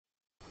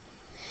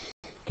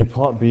Okay,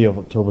 part B of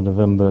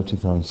October-November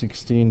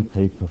 2016,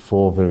 paper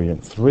 4,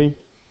 variant 3.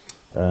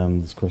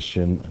 This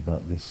question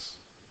about this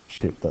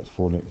ship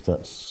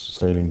that's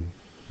sailing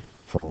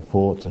from a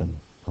port and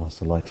past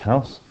the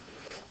lighthouse.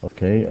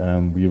 Okay,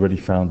 we already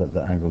found that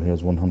the angle here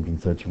is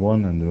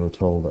 131, and we were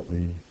told that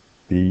the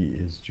B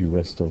is due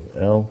west of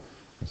L.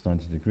 It's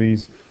 90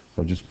 degrees.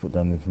 So I'll just put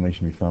down the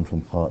information we found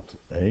from part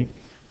A. It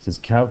says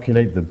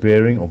calculate the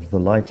bearing of the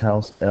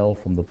lighthouse L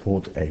from the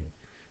port A.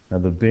 Now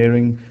the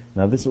bearing,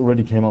 this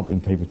already came up in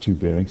paper 2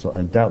 bearing, so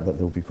I doubt that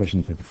there will be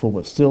questions in paper 4,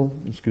 but still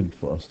it's good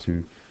for us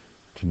to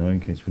know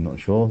in case we're not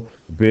sure.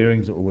 The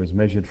bearings are always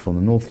measured from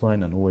the north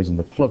line and always in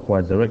the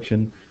clockwise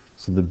direction.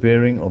 So the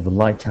bearing of the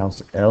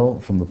lighthouse L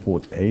from the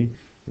port A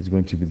is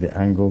going to be the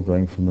angle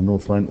going from the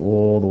north line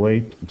all the way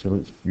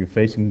until you're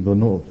facing the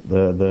north,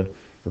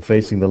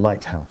 facing the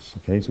lighthouse.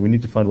 Okay, so we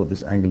need to find what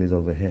this angle is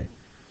over here.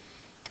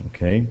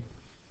 Okay,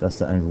 that's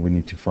the angle we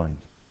need to find.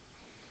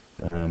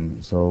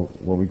 So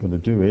what we're going to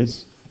do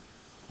is,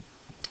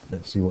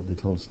 let's see what they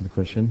told us in the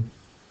question.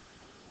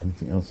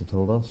 Anything else they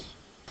told us?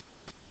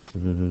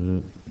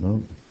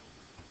 No.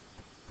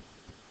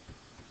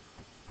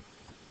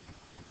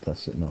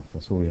 That's it. No,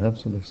 that's all we have.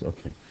 So let's,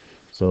 okay.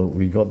 So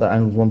we got that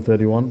angle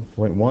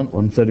 131.1,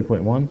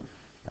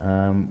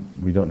 130.1.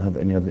 We don't have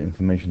any other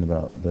information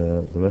about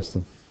the rest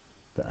of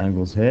the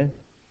angles here.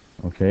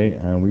 Okay,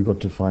 and we've got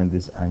to find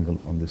this angle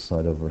on this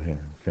side over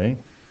here. Okay,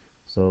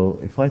 so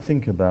if I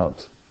think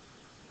about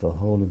the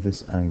whole of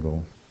this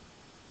angle,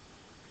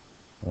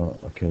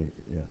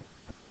 the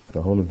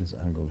whole of this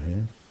angle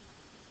here.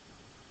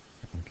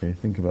 Okay,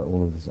 think about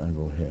all of this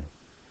angle here.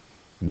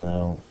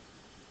 Now,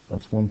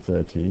 that's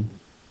 130.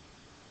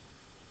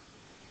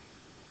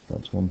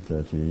 That's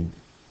 130.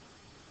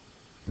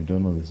 We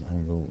don't know this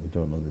angle. We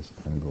don't know this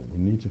angle. We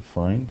need to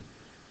find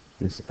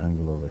this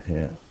angle over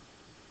here.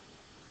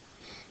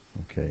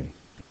 Okay,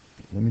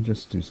 let me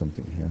just do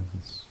something here.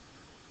 Let's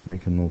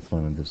make a north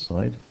line on this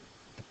side.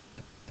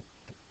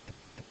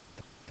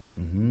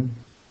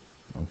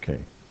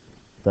 Okay,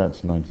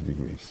 that's 90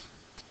 degrees.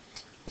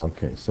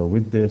 Okay, so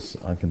with this,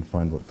 I can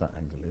find what that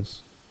angle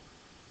is.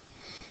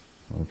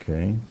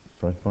 Okay,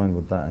 if I find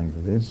what that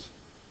angle is.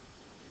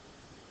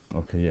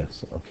 Okay,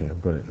 yes, okay,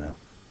 I've got it now.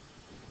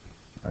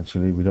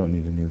 Actually, we don't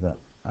need any of that.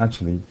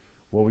 Actually,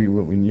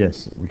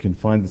 yes, we can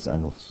find this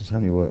angle.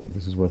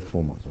 This is worth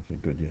 4 marks. Okay,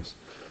 good, yes.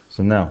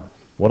 So now,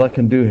 what I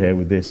can do here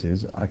with this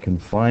is, I can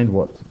find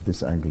what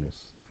this angle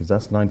is, because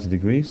that's 90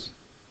 degrees.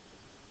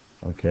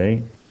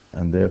 Okay,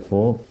 and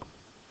therefore,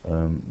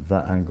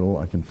 that angle,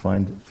 I can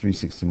find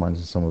 360 minus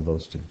the sum of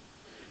those two.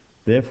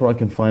 Therefore, I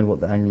can find what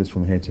the angle is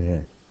from here to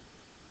here.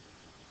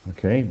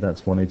 Okay,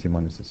 that's 180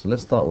 minus this. So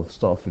let's start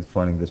off with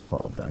finding this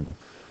part of the angle.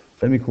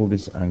 Let me call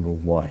this angle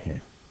y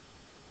here.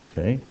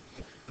 Okay,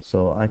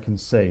 so I can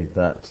say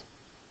that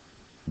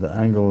the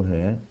angle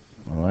here,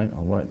 all right,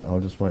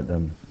 I'll just write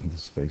down in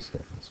this space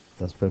here.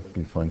 That's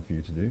perfectly fine for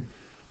you to do.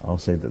 I'll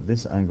say that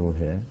this angle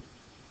here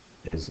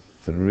is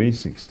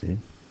 360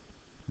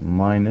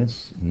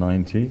 minus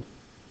 90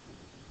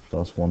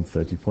 plus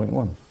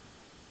 130.1.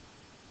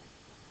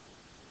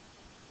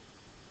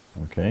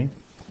 Okay,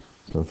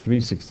 so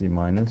 360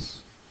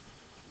 minus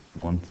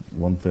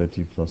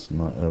 130 plus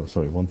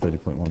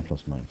 130.1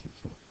 plus 90.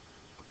 So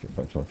get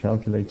back to our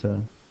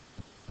calculator.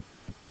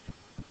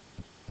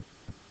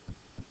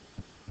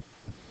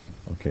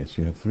 Okay, so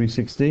you have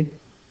 360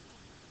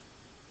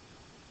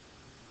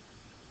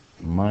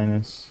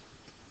 minus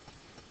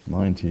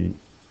 90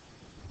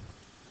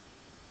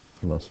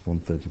 plus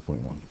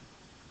 130.1.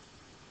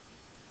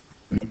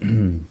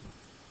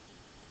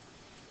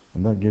 And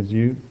that gives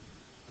you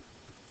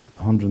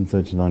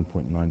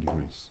 139.9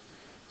 degrees.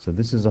 So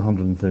this is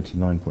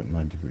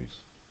 139.9 degrees.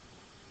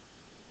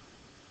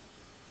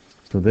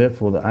 So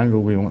therefore the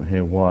angle we want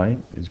here, y,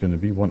 is going to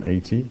be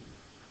 180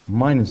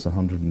 minus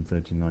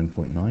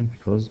 139.9,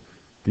 because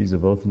these are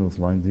both north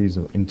lines, these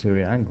are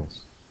interior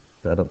angles.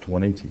 They add up to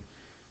 180.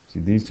 See,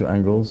 these two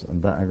angles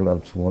and that angle add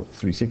up to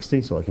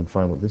 360, so I can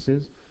find what this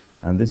is.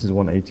 And this is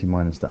 180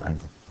 minus that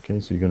angle. Okay,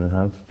 so you're going to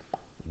have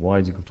y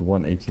is equal to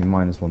 180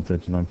 minus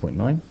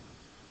 139.9.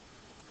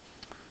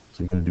 So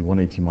you're going to do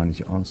 180 minus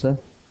your answer,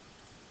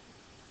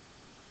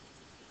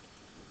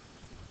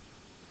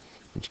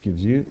 which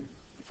gives you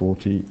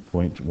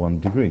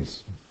 40.1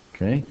 degrees.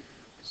 Okay,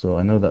 so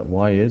I know that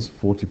y is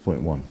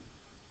 40.1.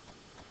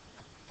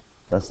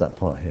 That's that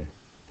part here.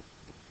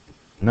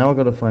 Now I've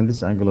got to find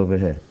this angle over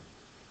here.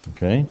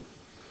 Okay,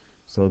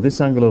 so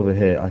this angle over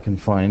here I can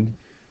find.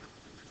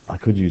 I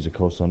could use a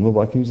cosine rule,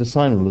 but I can use a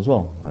sine rule as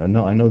well. I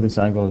know this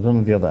angle, I don't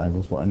know the other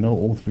angles, but I know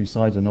all three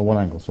sides, I know one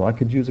angle. So I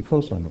could use a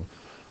cosine rule.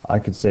 I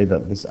could say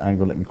that this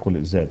angle, let me call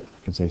it z. I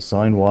can say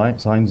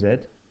sine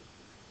z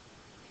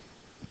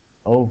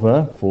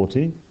over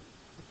 40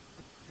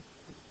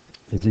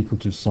 is equal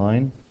to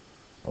sine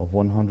of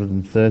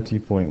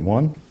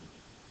 130.1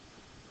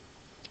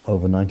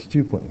 over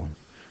 92.1.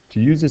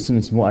 To use this in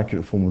its more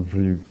accurate form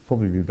would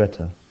probably be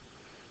better.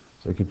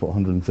 So you could put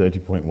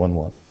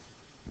 130.11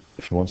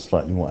 if you want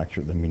slightly more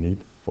accurate than we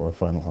need for our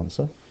final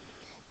answer.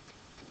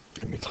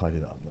 Let me tidy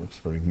that up, that looks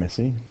very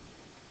messy.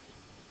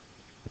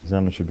 The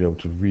examiner should be able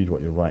to read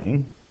what you're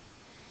writing.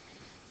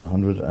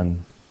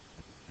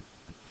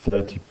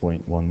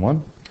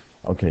 130.11.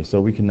 Okay, so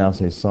we can now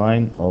say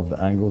sine of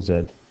the angle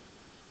Z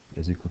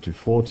is equal to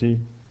 40,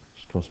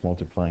 just cross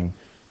multiplying,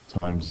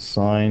 times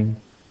sine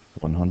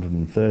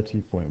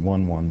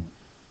 130.11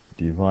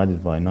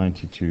 divided by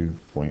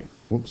 92.1,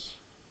 not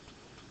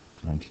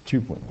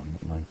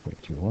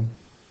 9.21,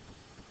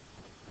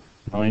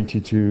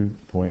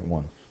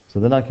 92.1. So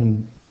then I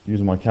can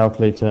use my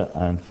calculator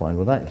and find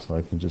what that is. So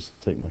I can just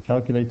take my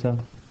calculator,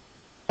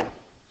 which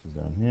is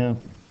down here,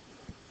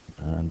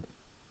 and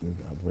move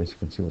it out of the way so you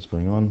can see what's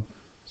going on.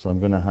 So I'm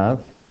going to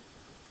have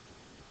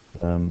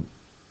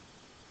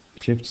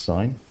shift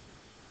sine,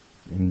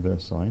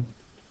 inverse sine.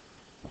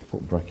 I'll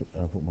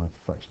put my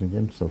fraction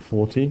again. So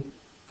 40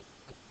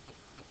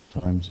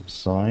 times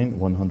sine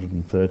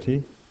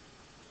 130.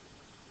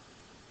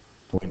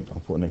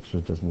 I'll put an extra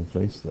decimal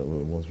place, that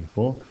was it was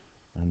before,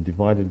 and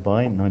divided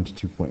by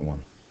 92.1.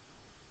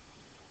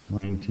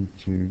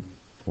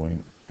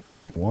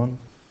 92.1.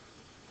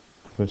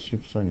 First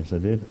shift sine, yes I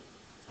did.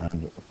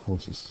 And of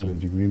course it's still in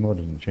degree mode,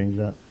 I didn't change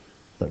that.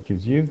 That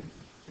gives you,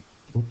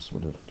 oops,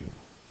 what did I do?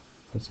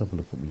 Let's have a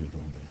look what we did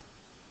wrong there.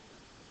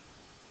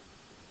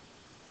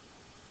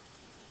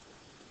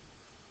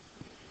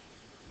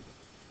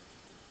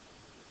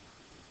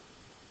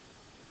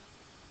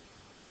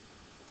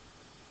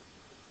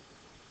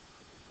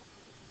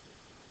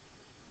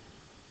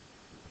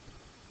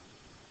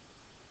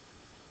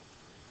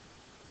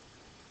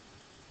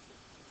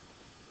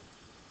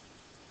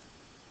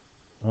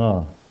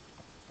 Ah,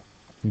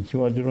 you see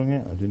what I did wrong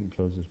here? I didn't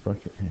close this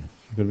bracket here.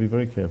 You've got to be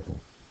very careful.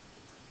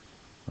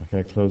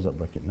 Okay, close that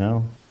bracket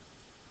now.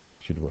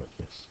 Should work,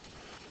 yes.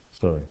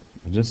 So,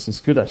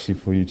 it's good actually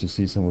for you to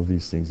see some of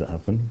these things that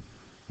happen.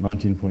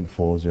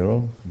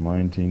 19.40,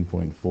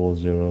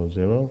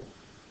 19.400.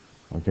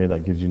 Okay,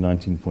 that gives you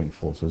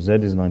 19.4. So Z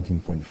is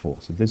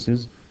 19.4. So this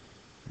is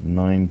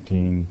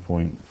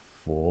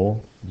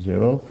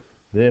 19.40.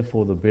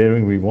 Therefore, the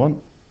bearing we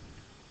want,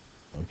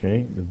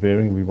 okay, the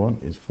bearing we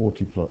want is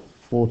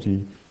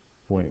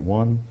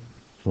 40.1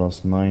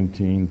 plus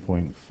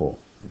 19.4.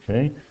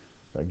 Okay,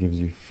 that gives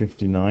you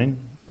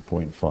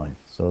 59.5.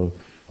 So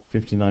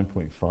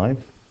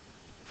 59.5,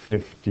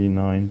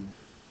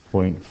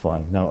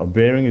 59.5. Now a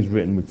bearing is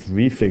written with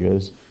 3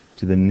 figures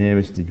to the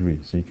nearest degree.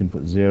 So you can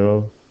put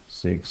 0,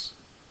 6,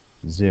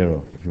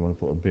 0 if you want to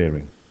put a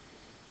bearing.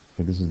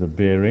 Okay, this is the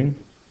bearing.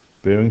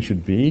 Bearing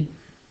should be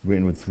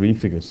written with 3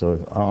 figures. So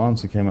if our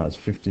answer came out as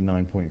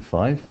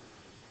 59.5,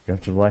 you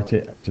have to write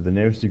it to the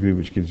nearest degree,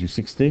 which gives you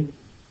 60.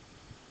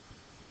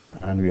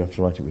 And we have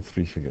to write it with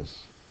 3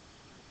 figures.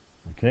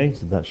 Okay,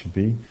 so that should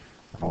be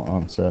our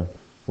answer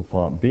for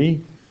part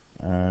B.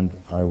 And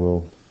I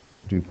will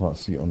do part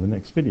C on the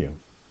next video.